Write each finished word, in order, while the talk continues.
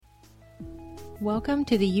Welcome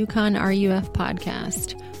to the Yukon RUF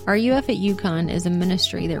podcast. RUF at Yukon is a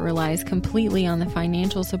ministry that relies completely on the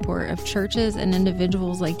financial support of churches and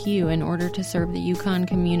individuals like you in order to serve the Yukon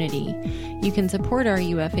community. You can support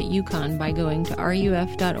RUF at Yukon by going to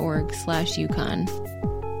ruf.org/Yukon.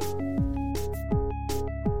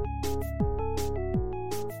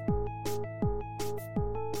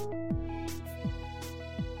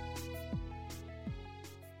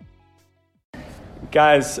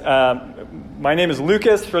 Guys, my name is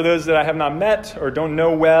Lucas, for those that I have not met or don't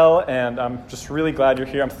know well, and I'm just really glad you're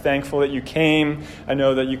here. I'm thankful that you came. I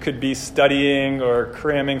know that you could be studying or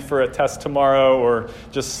cramming for a test tomorrow or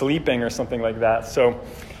just sleeping or something like that. So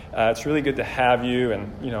it's really good to have you. And,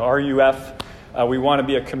 RUF, we want to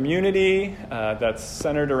be a community that's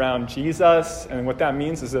centered around Jesus, and what that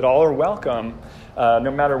means is that all are welcome, no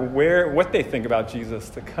matter what they think about Jesus,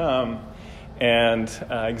 to come and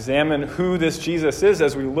examine who this Jesus is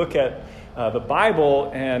as we look at the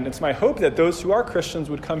Bible. And it's my hope that those who are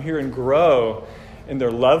Christians would come here and grow in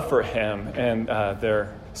their love for him and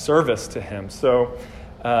their service to him. So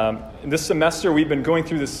this semester we've been going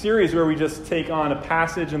through this series where we just take on a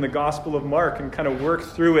passage in the Gospel of Mark and kind of work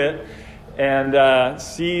through it and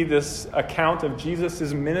see this account of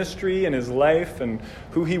Jesus' ministry and his life and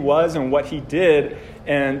who he was and what he did.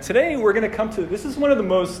 And today we're going to come to, this is one of the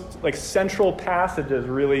most central passages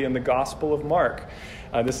really in the Gospel of Mark,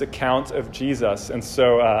 this account of Jesus. And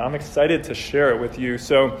so I'm excited to share it with you.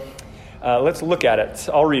 So let's look at it.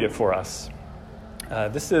 I'll read it for us.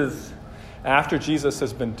 This is after Jesus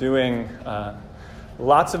has been doing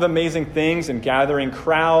lots of amazing things and gathering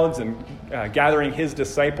crowds and gathering his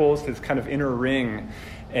disciples, his kind of inner ring.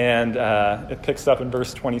 And it picks up in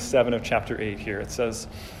verse 27 of chapter 8 here. It says,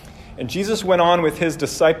 "And Jesus went on with his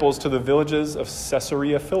disciples to the villages of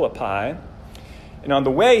Caesarea Philippi. And on the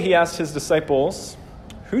way he asked his disciples,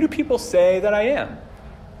 'Who do people say that I am?'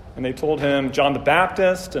 And they told him, 'John the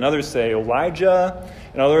Baptist, and others say Elijah,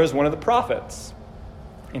 and others one of the prophets.'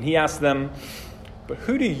 And he asked them, 'But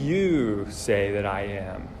who do you say that I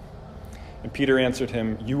am?' And Peter answered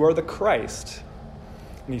him, 'You are the Christ.'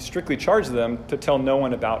 And he strictly charged them to tell no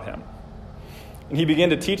one about him. And he began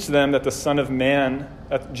to teach them that the Son of Man,"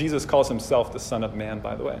 Jesus calls himself the Son of Man,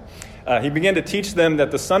 by the way. He began to teach them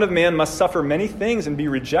that the Son of Man must suffer many things and be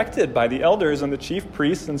rejected by the elders and the chief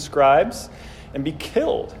priests and scribes and be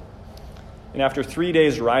killed, and after 3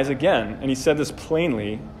 days rise again. And he said this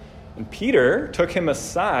plainly. And Peter took him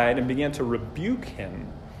aside and began to rebuke him.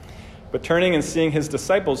 But turning and seeing his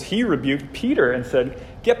disciples, he rebuked Peter and said,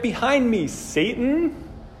 'Get behind me, Satan!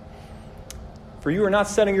 For you are not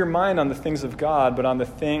setting your mind on the things of God, but on the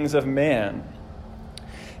things of man.'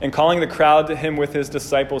 And calling the crowd to him with his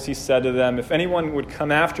disciples, he said to them, 'If anyone would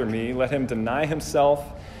come after me, let him deny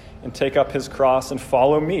himself and take up his cross and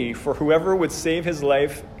follow me. For whoever would save his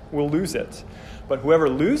life will lose it. But whoever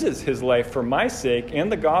loses his life for my sake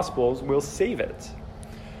and the gospel's will save it.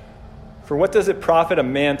 For what does it profit a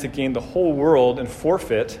man to gain the whole world and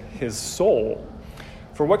forfeit his soul?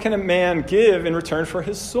 For what can a man give in return for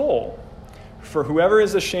his soul? For whoever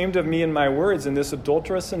is ashamed of me and my words in this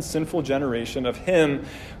adulterous and sinful generation, of him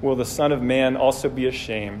will the Son of Man also be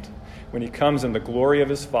ashamed when he comes in the glory of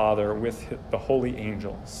his Father with the holy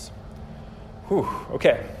angels.'" Whew.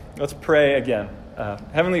 Okay, let's pray again.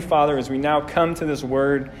 Heavenly Father, as we now come to this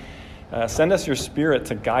word, send us your Spirit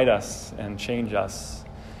to guide us and change us,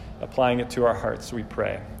 applying it to our hearts, we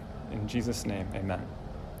pray. In Jesus' name, amen.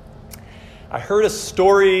 I heard a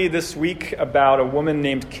story this week about a woman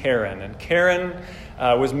named Karen. And Karen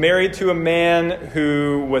was married to a man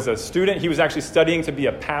who was a student. He was actually studying to be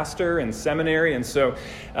a pastor in seminary. And so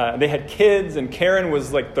they had kids, and Karen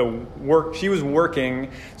was she was working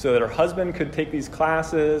so that her husband could take these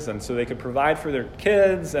classes and so they could provide for their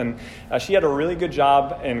kids. And she had a really good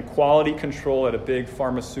job in quality control at a big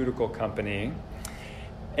pharmaceutical company.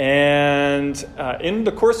 And in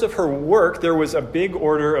the course of her work, there was a big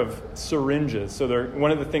order of syringes. So one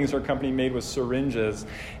of the things her company made was syringes.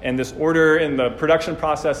 And this order in the production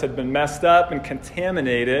process had been messed up and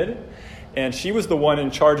contaminated. And she was the one in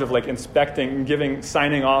charge of inspecting and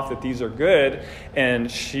signing off that these are good. And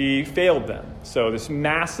she failed them. So this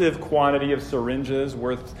massive quantity of syringes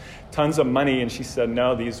worth tons of money. And she said,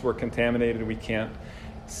 "No, these were contaminated. We can't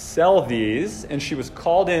sell these." And she was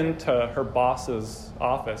called into her boss's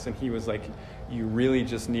office, and he was like, "You really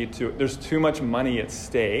just need to, there's too much money at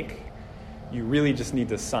stake. You really just need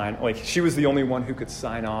to sign." She was the only one who could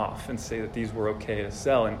sign off and say that these were okay to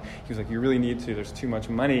sell. And he was like, "You really need to, there's too much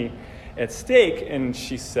money at stake." And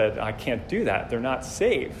she said, "I can't do that. They're not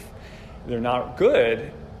safe. They're not good."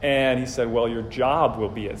 And he said, "Well, your job will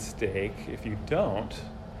be at stake if you don't."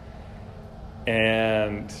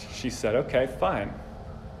 And she said, okay, fine.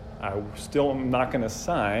 I still am not going to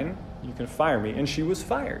sign. You can fire me. And she was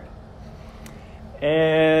fired.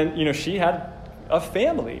 And, she had a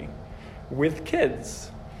family with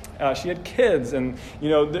kids. She had kids, and,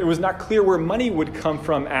 it was not clear where money would come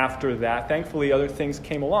from after that. Thankfully, other things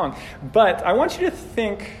came along. But I want you to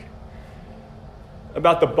think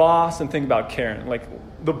about the boss and think about Karen. Like,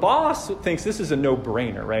 the boss thinks this is a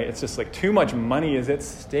no-brainer, right? It's just like too much money is at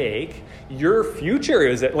stake. Your future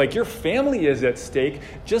is your family is at stake.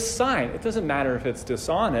 Just sign. It doesn't matter if it's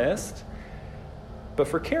dishonest. But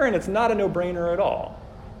for Karen, it's not a no-brainer at all.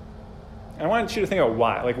 And I want you to think about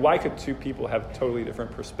why. Like, why could two people have totally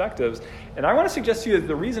different perspectives? And I want to suggest to you that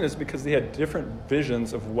the reason is because they had different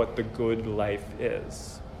visions of what the good life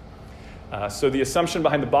is. So the assumption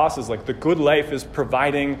behind the boss is the good life is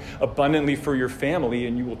providing abundantly for your family,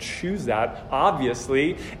 and you will choose that,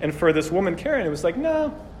 obviously. And for this woman, Karen, it was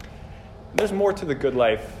no, there's more to the good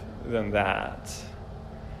life than that.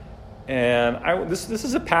 And this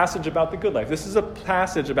is a passage about the good life. This is a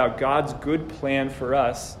passage about God's good plan for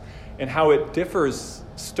us and how it differs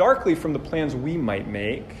starkly from the plans we might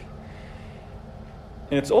make.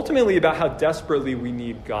 And it's ultimately about how desperately we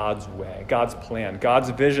need God's way, God's plan, God's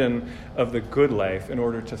vision of the good life in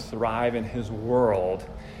order to thrive in his world.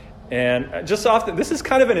 And just often, this is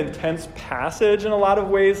kind of an intense passage in a lot of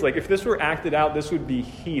ways. If this were acted out, this would be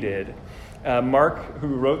heated. Mark,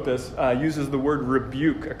 who wrote this, uses the word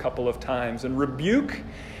rebuke a couple of times. And rebuke,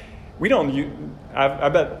 I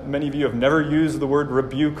bet many of you have never used the word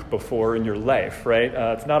rebuke before in your life, right?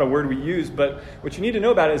 It's not a word we use, but what you need to know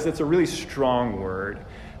about it is it's a really strong word.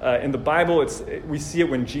 In the Bible, we see it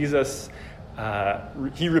when Jesus,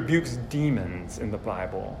 he rebukes demons in the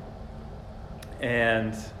Bible.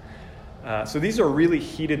 And so these are really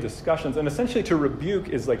heated discussions. And essentially to rebuke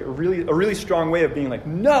is a really strong way of being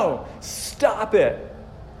no, stop it.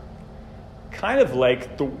 Kind of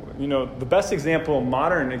the best example,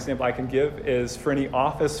 modern example I can give is for any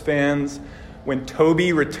Office fans, when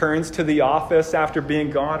Toby returns to the office after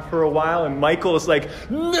being gone for a while, and Michael is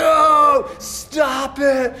no, stop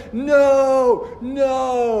it,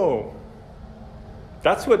 no.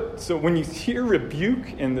 So when you hear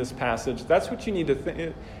rebuke in this passage, that's what you need to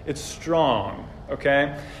think. It's strong,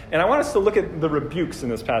 okay? And I want us to look at the rebukes in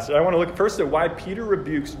this passage. I want to look first at why Peter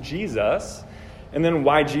rebukes Jesus, and then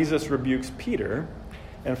why Jesus rebukes Peter.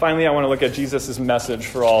 And finally, I want to look at Jesus' message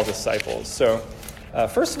for all disciples. So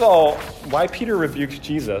first of all, why Peter rebukes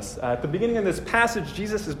Jesus. At the beginning of this passage,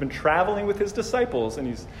 Jesus has been traveling with his disciples, and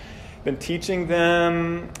he's been teaching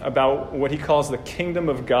them about what he calls the kingdom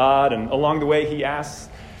of God. And along the way, he asks,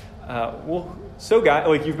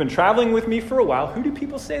 God, you've been traveling with me for a while. Who do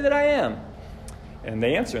people say that I am? And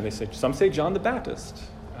they answer, and they say, some say John the Baptist,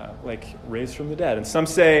 raised from the dead. And some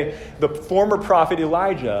say the former prophet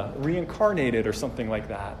Elijah, reincarnated or something like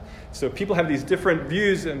that. So people have these different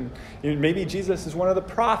views, and maybe Jesus is one of the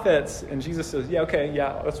prophets. And Jesus says,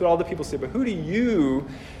 that's what all the people say. But who do you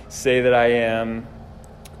say that I am?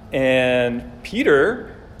 And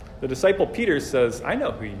Peter, the disciple Peter, says, I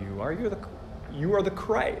know who you are. You are the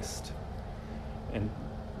Christ. And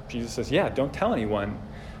Jesus says, don't tell anyone.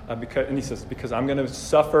 And he says, because I'm going to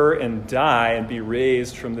suffer and die and be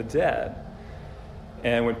raised from the dead.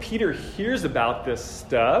 And when Peter hears about this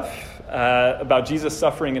stuff, about Jesus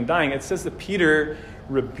suffering and dying, it says that Peter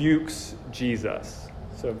rebukes Jesus.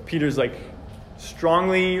 So Peter's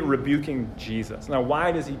strongly rebuking Jesus. Now,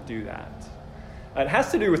 why does he do that? It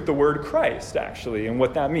has to do with the word Christ, actually, and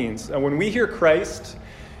what that means. When we hear Christ,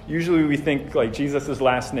 usually we think Jesus'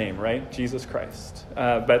 last name, right? Jesus Christ.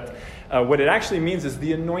 But what it actually means is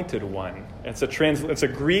the anointed one. It's a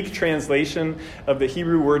Greek translation of the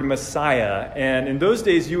Hebrew word Messiah. And in those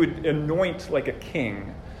days, you would anoint like a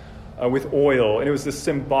king with oil. And it was this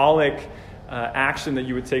symbolic action that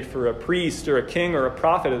you would take for a priest or a king or a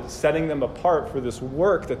prophet, setting them apart for this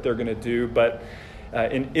work that they're going to do. But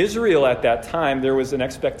in Israel at that time, there was an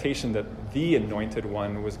expectation that the anointed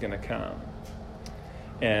one was going to come.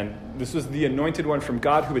 And this was the anointed one from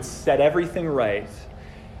God who would set everything right.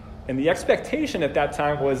 And the expectation at that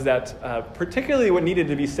time was that particularly what needed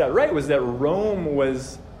to be set right was that Rome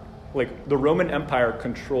was, the Roman Empire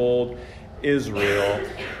controlled Israel.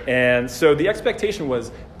 And so the expectation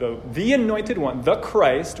was the anointed one, the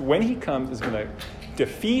Christ, when he comes, is going to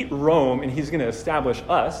defeat Rome, and he's going to establish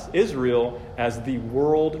us, Israel, as the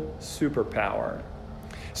world superpower.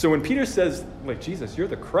 So when Peter says, Jesus, you're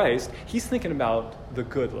the Christ, he's thinking about the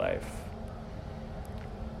good life.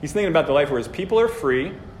 He's thinking about the life where his people are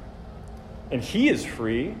free, and he is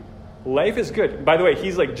free, Life is good. By the way,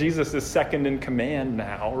 he's like Jesus' second in command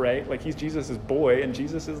now, right? Like he's Jesus' boy and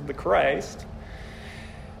Jesus is the Christ.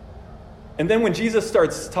 And then when Jesus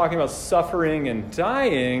starts talking about suffering and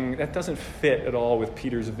dying, that doesn't fit at all with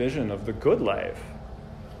Peter's vision of the good life.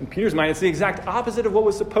 In Peter's mind, it's the exact opposite of what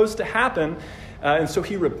was supposed to happen. And so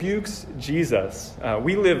he rebukes Jesus.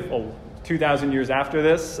 We live 2,000 years after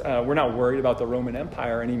this. We're not worried about the Roman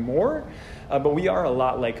Empire anymore, but we are a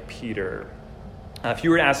lot like Peter. If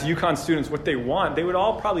you were to ask UConn students what they want, they would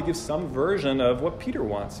all probably give some version of what Peter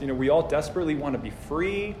wants. We all desperately want to be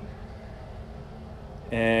free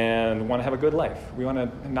and want to have a good life. We want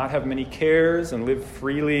to not have many cares and live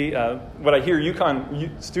freely. What I hear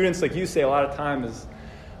UConn students like you say a lot of the time is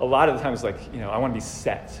I want to be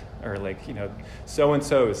set, or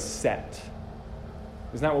so-and-so is set.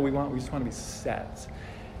 Isn't that what we want? We just want to be set.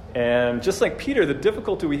 And just like Peter, the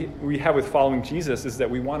difficulty we have with following Jesus is that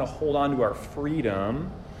we want to hold on to our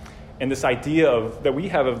freedom and this idea that we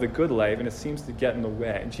have of the good life, and it seems to get in the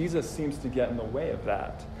way. And Jesus seems to get in the way of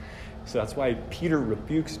that. So that's why Peter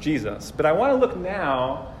rebukes Jesus. But I want to look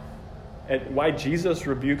now at why Jesus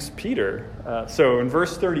rebukes Peter. So in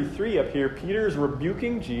verse 33 up here, Peter's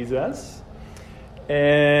rebuking Jesus.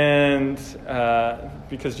 And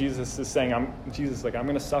because Jesus is saying, I'm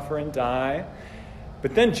going to suffer and die.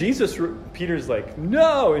 But then Peter's like,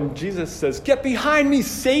 no. And Jesus says, get behind me,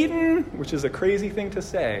 Satan, which is a crazy thing to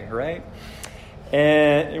say, right?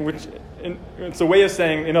 And it's a way of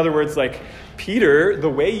saying, in other words, like, Peter, the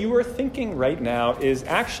way you are thinking right now is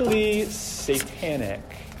actually satanic.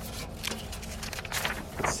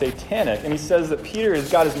 It's satanic. And he says that Peter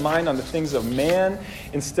has got his mind on the things of man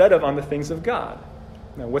instead of on the things of God.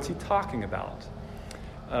 Now, what's he talking about?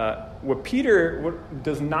 What Peter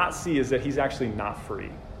does not see is that he's actually not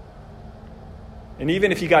free. And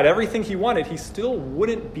even if he got everything he wanted, he still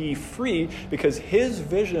wouldn't be free because his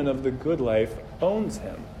vision of the good life owns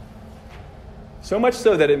him. So much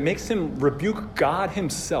so that it makes him rebuke God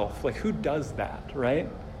himself. Like, who does that, right?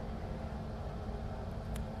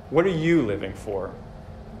 What are you living for?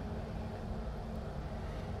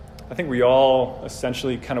 I think we all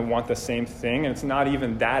essentially kind of want the same thing, and it's not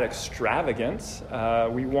even that extravagant.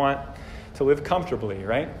 We want to live comfortably,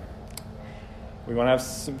 right? We want to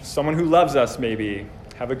have someone who loves us, maybe,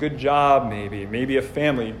 have a good job, maybe a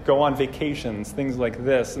family, go on vacations, things like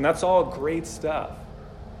this. And that's all great stuff.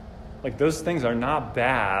 Like, those things are not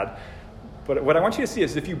bad. But what I want you to see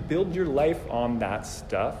is if you build your life on that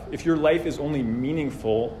stuff, if your life is only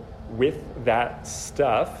meaningful with that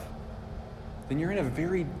stuff, then you're in a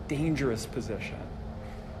very dangerous position.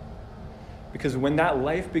 Because when that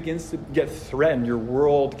life begins to get threatened, your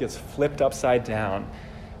world gets flipped upside down,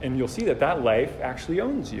 and you'll see that life actually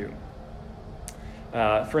owns you.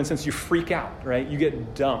 For instance, you freak out, right? You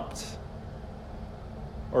get dumped,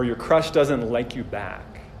 or your crush doesn't like you back,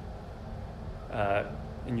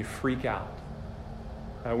 and you freak out.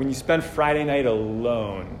 When you spend Friday night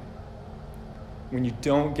alone, when you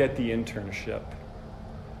don't get the internship,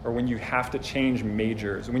 or when you have to change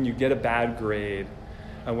majors, when you get a bad grade,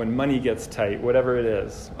 when money gets tight, whatever it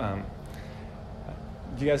is.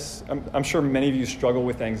 You guys, I'm sure many of you struggle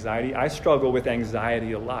with anxiety. I struggle with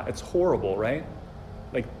anxiety a lot. It's horrible, right?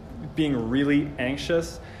 Like being really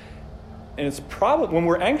anxious. And it's probably, when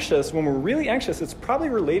we're really anxious, it's probably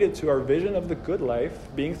related to our vision of the good life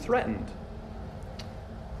being threatened.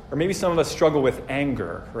 Or maybe some of us struggle with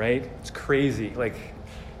anger, right? It's crazy. Like,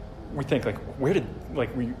 we think,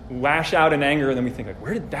 we lash out in anger, and then we think,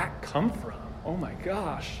 where did that come from? Oh my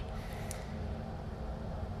gosh.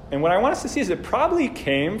 And what I want us to see is it probably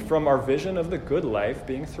came from our vision of the good life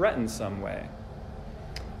being threatened some way.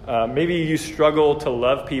 Maybe you struggle to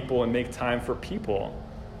love people and make time for people,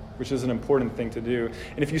 which is an important thing to do.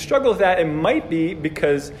 And if you struggle with that, it might be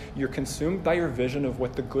because you're consumed by your vision of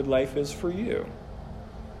what the good life is for you.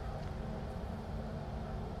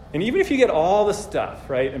 And even if you get all the stuff,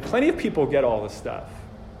 right, and plenty of people get all the stuff,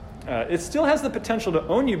 it still has the potential to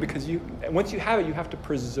own you because once you have it, you have to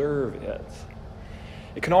preserve it.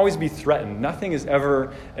 It can always be threatened. Nothing is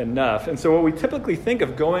ever enough. And so what we typically think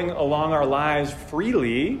of going along with our lives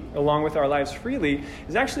freely,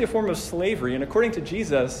 is actually a form of slavery. And according to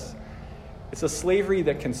Jesus, it's a slavery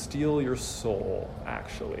that can steal your soul,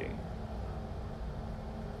 actually.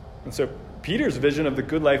 And so Peter's vision of the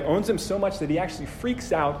good life owns him so much that he actually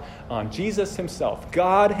freaks out on Jesus himself,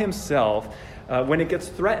 God himself, when it gets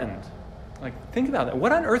threatened. Like, think about that.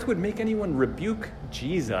 What on earth would make anyone rebuke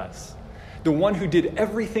Jesus? The one who did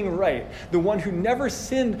everything right, the one who never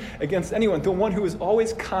sinned against anyone, the one who was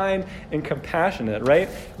always kind and compassionate, right?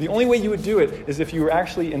 The only way you would do it is if you were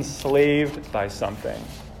actually enslaved by something.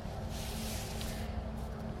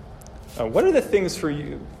 What are the things for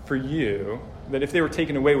you that if they were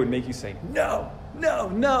taken away would make you say, no, no,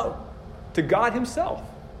 no, to God himself?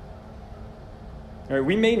 All right,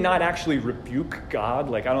 we may not actually rebuke God.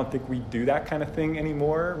 Like, I don't think we do that kind of thing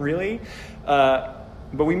anymore, really. But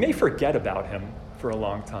we may forget about him for a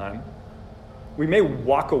long time. We may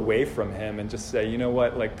walk away from him and just say, you know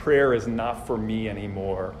what, like prayer is not for me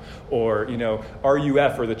anymore. Or,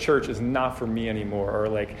 RUF or the church is not for me anymore. Or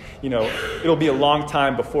like, it'll be a long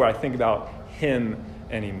time before I think about him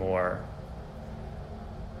anymore.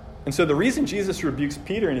 And so the reason Jesus rebukes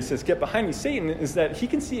Peter and he says, get behind me, Satan, is that he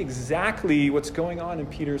can see exactly what's going on in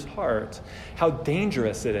Peter's heart, how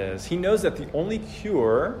dangerous it is. He knows that the only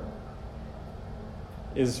cure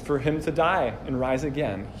is for him to die and rise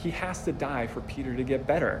again. He has to die for Peter to get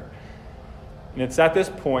better. And it's at this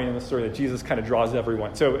point in the story that Jesus kind of draws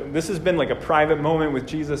everyone. So this has been like a private moment with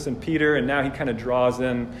Jesus and Peter, and now he kind of draws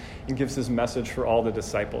in and gives his message for all the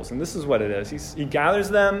disciples. And this is what it is. He gathers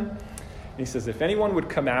them, and he says, if anyone would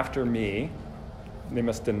come after me, they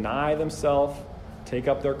must deny themselves, take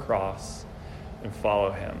up their cross, and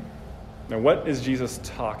follow him. Now, what is Jesus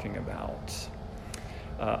talking about?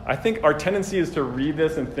 I think our tendency is to read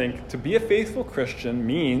this and think to be a faithful Christian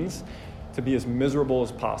means to be as miserable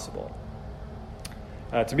as possible.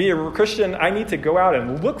 To be a Christian, I need to go out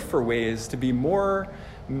and look for ways to be more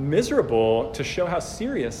miserable to show how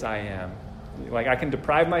serious I am. Like I can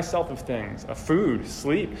deprive myself of things, of food,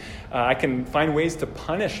 sleep. I can find ways to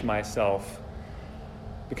punish myself.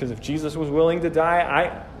 Because if Jesus was willing to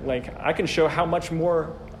die, I can show how much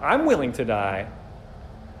more I'm willing to die.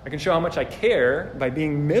 I can show how much I care by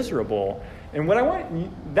being miserable. And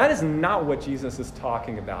that is not what Jesus is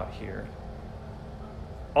talking about here.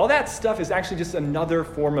 All that stuff is actually just another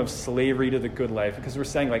form of slavery to the good life, because we're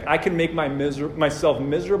saying, I can make myself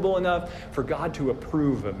miserable enough for God to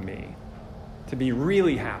approve of me, to be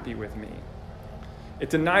really happy with me. It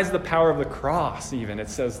denies the power of the cross, even. It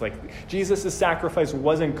says, Jesus' sacrifice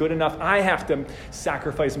wasn't good enough. I have to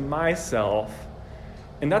sacrifice myself.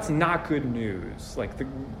 And that's not good news.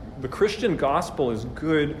 The Christian gospel is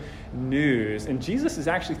good news. And Jesus is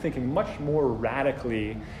actually thinking much more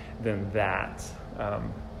radically than that.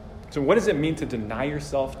 So what does it mean to deny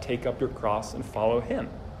yourself, take up your cross, and follow him?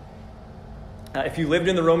 If you lived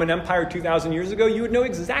in the Roman Empire 2,000 years ago, you would know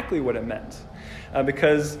exactly what it meant.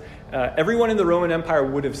 Because everyone in the Roman Empire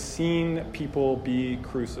would have seen people be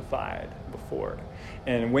crucified before.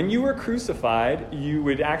 And when you were crucified, you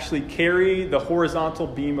would actually carry the horizontal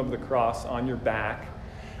beam of the cross on your back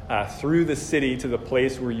through the city to the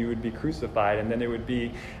place where you would be crucified, and then it would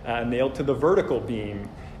be nailed to the vertical beam.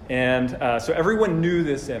 And so everyone knew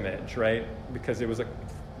this image, right? Because it was a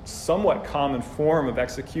somewhat common form of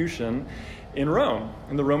execution in Rome,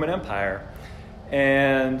 in the Roman Empire.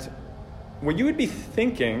 And what you would be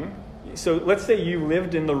thinking, so let's say you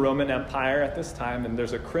lived in the Roman Empire at this time, and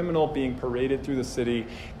there's a criminal being paraded through the city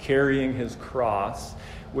carrying his cross.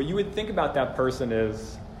 What you would think about that person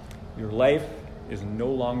is, your life is no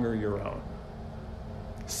longer your own.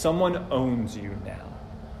 Someone owns you now.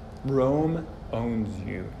 Rome owns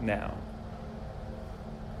you now.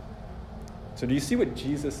 So do you see what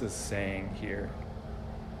Jesus is saying here?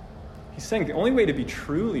 He's saying the only way to be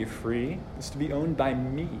truly free is to be owned by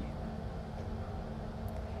me.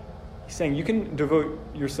 He's saying you can devote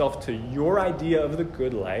yourself to your idea of the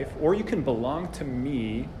good life, or you can belong to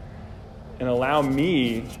me and allow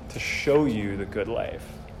me to show you the good life.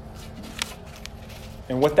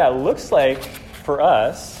 And what that looks like for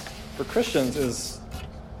us, for Christians, is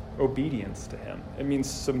obedience to him. It means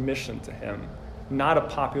submission to him, not a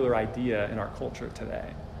popular idea in our culture today.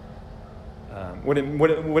 What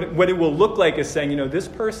it will look like is saying, this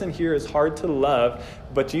person here is hard to love,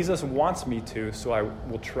 but Jesus wants me to, so I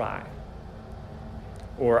will try.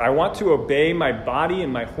 Or I want to obey my body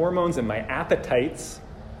and my hormones and my appetites,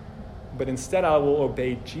 but instead I will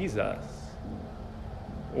obey Jesus.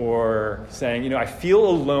 Or saying, I feel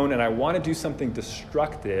alone and I want to do something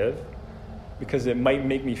destructive because it might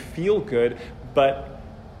make me feel good, but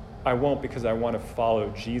I won't because I want to follow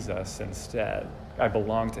Jesus instead. I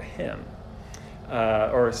belong to him.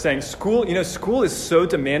 Or saying, school is so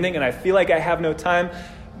demanding and I feel like I have no time,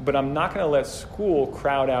 but I'm not going to let school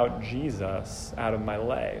crowd out Jesus out of my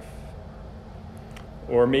life.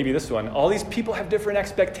 Or maybe this one, all these people have different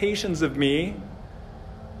expectations of me,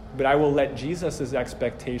 but I will let Jesus'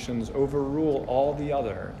 expectations overrule all the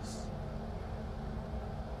others.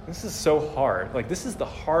 This is so hard. This is the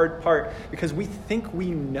hard part because we think we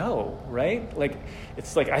know, right?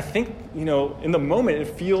 I think, in the moment it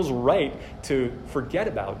feels right to forget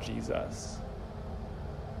about Jesus.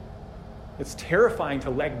 It's terrifying to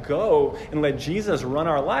let go and let Jesus run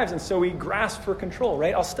our lives. And so we grasp for control,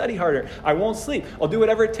 right? I'll study harder. I won't sleep. I'll do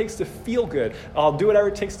whatever it takes to feel good. I'll do whatever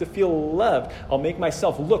it takes to feel loved. I'll make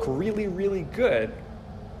myself look really, really good.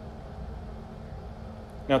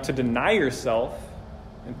 Now, to deny yourself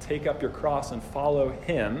and take up your cross and follow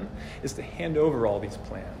him is to hand over all these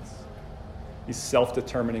plans, these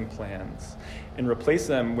self-determining plans, and replace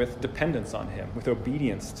them with dependence on him, with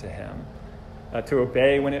obedience to him, to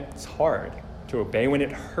obey when it's hard, to obey when it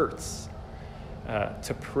hurts,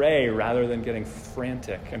 to pray rather than getting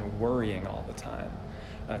frantic and worrying all the time,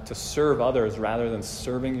 to serve others rather than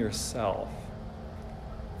serving yourself.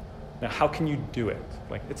 Now, how can you do it?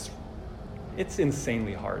 Like, it's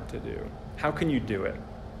insanely hard to do. How can you do it?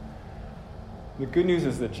 The good news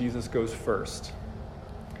is that Jesus goes first.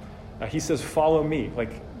 He says, follow me.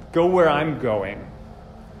 Like, go where I'm going.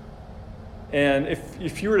 And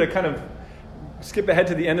if you were to kind of skip ahead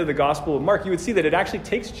to the end of the Gospel of Mark, you would see that it actually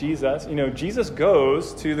takes Jesus. Jesus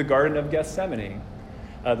goes to the Garden of Gethsemane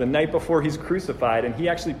the night before he's crucified, and he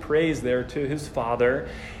actually prays there to his Father.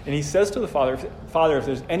 And he says to the Father, Father, if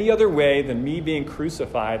there's any other way than me being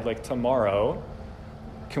crucified, like tomorrow,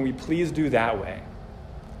 can we please do that way?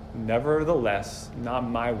 Nevertheless, not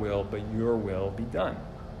my will, but your will be done.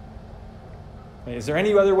 Is there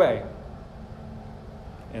any other way?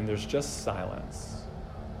 And there's just silence.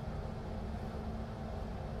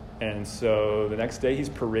 And so the next day he's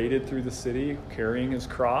paraded through the city carrying his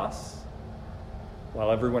cross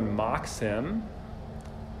while everyone mocks him.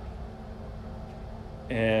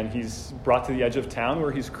 And he's brought to the edge of town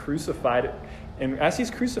where he's crucified. And as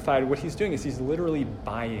he's crucified, what he's doing is he's literally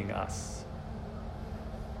buying us.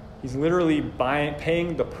 He's literally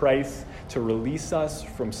paying the price to release us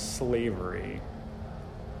from slavery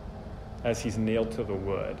as he's nailed to the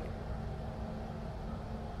wood.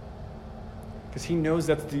 Because he knows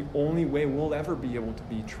that's the only way we'll ever be able to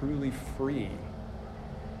be truly free.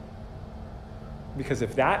 Because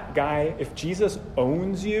if Jesus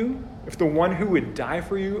owns you, if the one who would die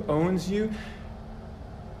for you owns you,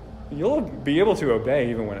 you'll be able to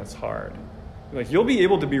obey even when it's hard. Like, you'll be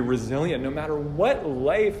able to be resilient no matter what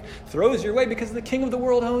life throws your way, because the king of the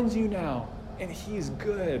world owns you now, and he's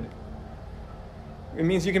good. It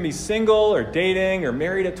means you can be single or dating or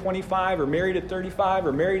married at 25 or married at 35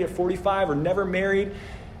 or married at 45 or never married,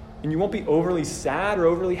 and you won't be overly sad or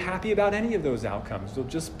overly happy about any of those outcomes. You'll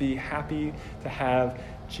just be happy to have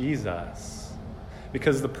Jesus,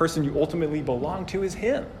 because the person you ultimately belong to is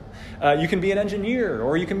him. You can be an engineer,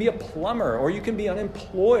 or you can be a plumber, or you can be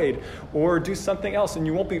unemployed, or do something else, and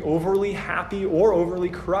you won't be overly happy or overly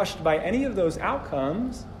crushed by any of those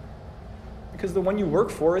outcomes, because the one you work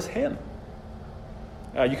for is him.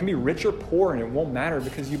 You can be rich or poor, and it won't matter,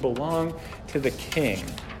 because you belong to the King.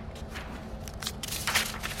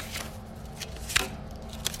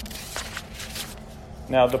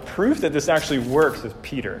 Now, the proof that this actually works is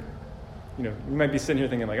Peter. You might be sitting here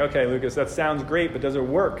thinking, like, okay, Lucas, that sounds great, but does it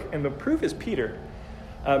work? And the proof is Peter.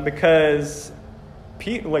 Because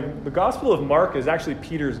the Gospel of Mark is actually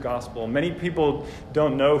Peter's gospel. Many people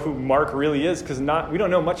don't know who Mark really is, because we don't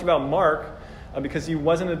know much about Mark because he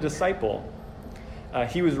wasn't a disciple.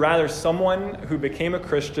 He was rather someone who became a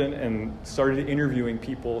Christian and started interviewing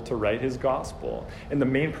people to write his gospel. And the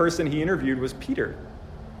main person he interviewed was Peter.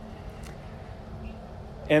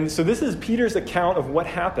 And so this is Peter's account of what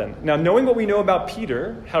happened. Now, knowing what we know about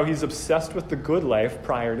Peter, how he's obsessed with the good life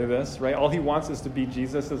prior to this, right? All he wants is to be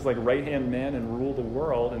Jesus' right-hand man and rule the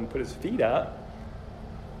world and put his feet up.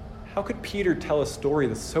 How could Peter tell a story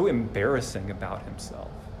that's so embarrassing about himself?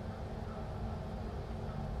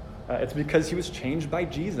 It's because he was changed by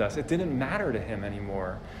Jesus. It didn't matter to him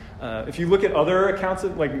anymore. If you look at other accounts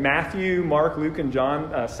of like Matthew, Mark, Luke, and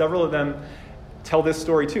John, several of them tell this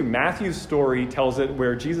story too. Matthew's story tells it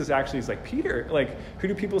where Jesus actually is like, Peter, like, who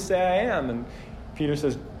do people say I am? And Peter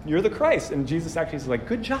says, you're the Christ. And Jesus actually is like,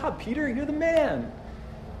 good job, Peter, you're the man.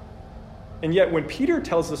 And yet when Peter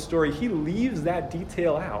tells the story, he leaves that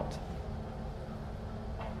detail out.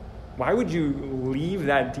 Why would you leave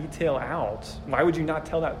that detail out? Why would you not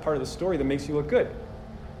tell that part of the story that makes you look good?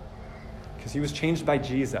 Because he was changed by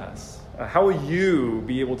Jesus. How will you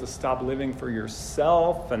be able to stop living for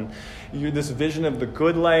yourself and this vision of the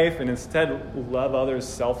good life and instead love others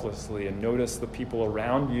selflessly and notice the people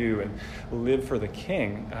around you and live for the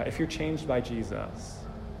King if you're changed by Jesus?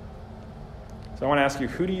 So I want to ask you,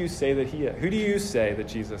 who do you say that he is? Who do you say that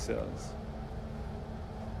Jesus is?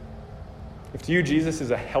 If to you Jesus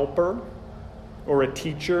is a helper or a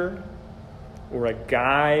teacher or a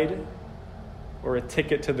guide or a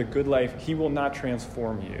ticket to the good life, he will not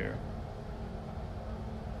transform you.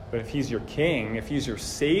 But if he's your King, if he's your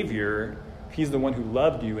Savior, if he's the one who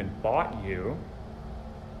loved you and bought you,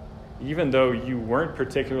 even though you weren't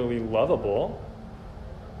particularly lovable,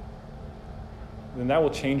 then that will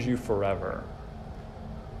change you forever.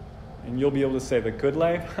 And you'll be able to say, the good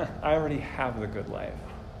life, I already have the good life.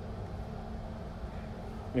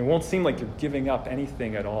 And it won't seem like you're giving up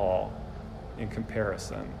anything at all in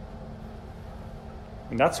comparison.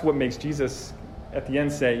 And that's what makes Jesus at the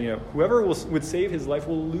end say, whoever would save his life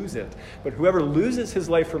will lose it. But whoever loses his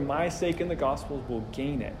life for my sake in the gospel will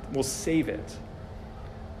gain it, will save it.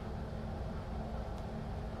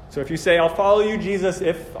 So if you say, I'll follow you, Jesus,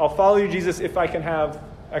 if I can have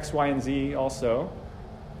X, Y, and Z also,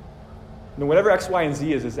 then whatever X, Y, and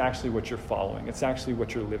Z is actually what you're following. It's actually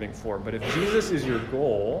what you're living for. But if Jesus is your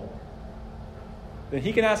goal, then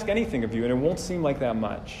he can ask anything of you, and it won't seem like that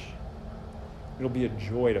much. It'll be a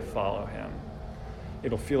joy to follow him.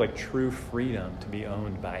 It'll feel like true freedom to be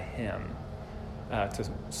owned by him, to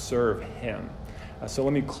serve him. So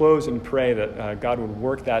let me close and pray that God would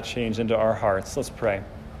work that change into our hearts. Let's pray.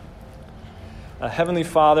 Heavenly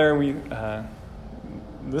Father,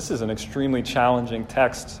 this is an extremely challenging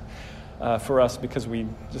text for us because we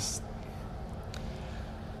just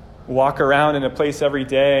walk around in a place every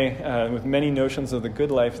day with many notions of the good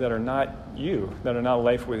life that are not you, that are not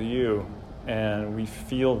life with you, and we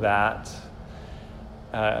feel that.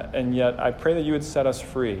 And yet I pray that you would set us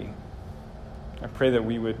free. I pray that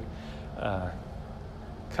we would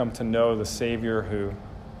come to know the Savior who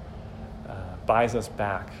buys us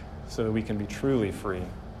back so that we can be truly free,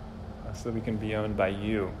 so that we can be owned by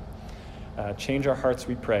you. Change our hearts,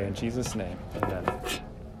 we pray. In Jesus' name, amen.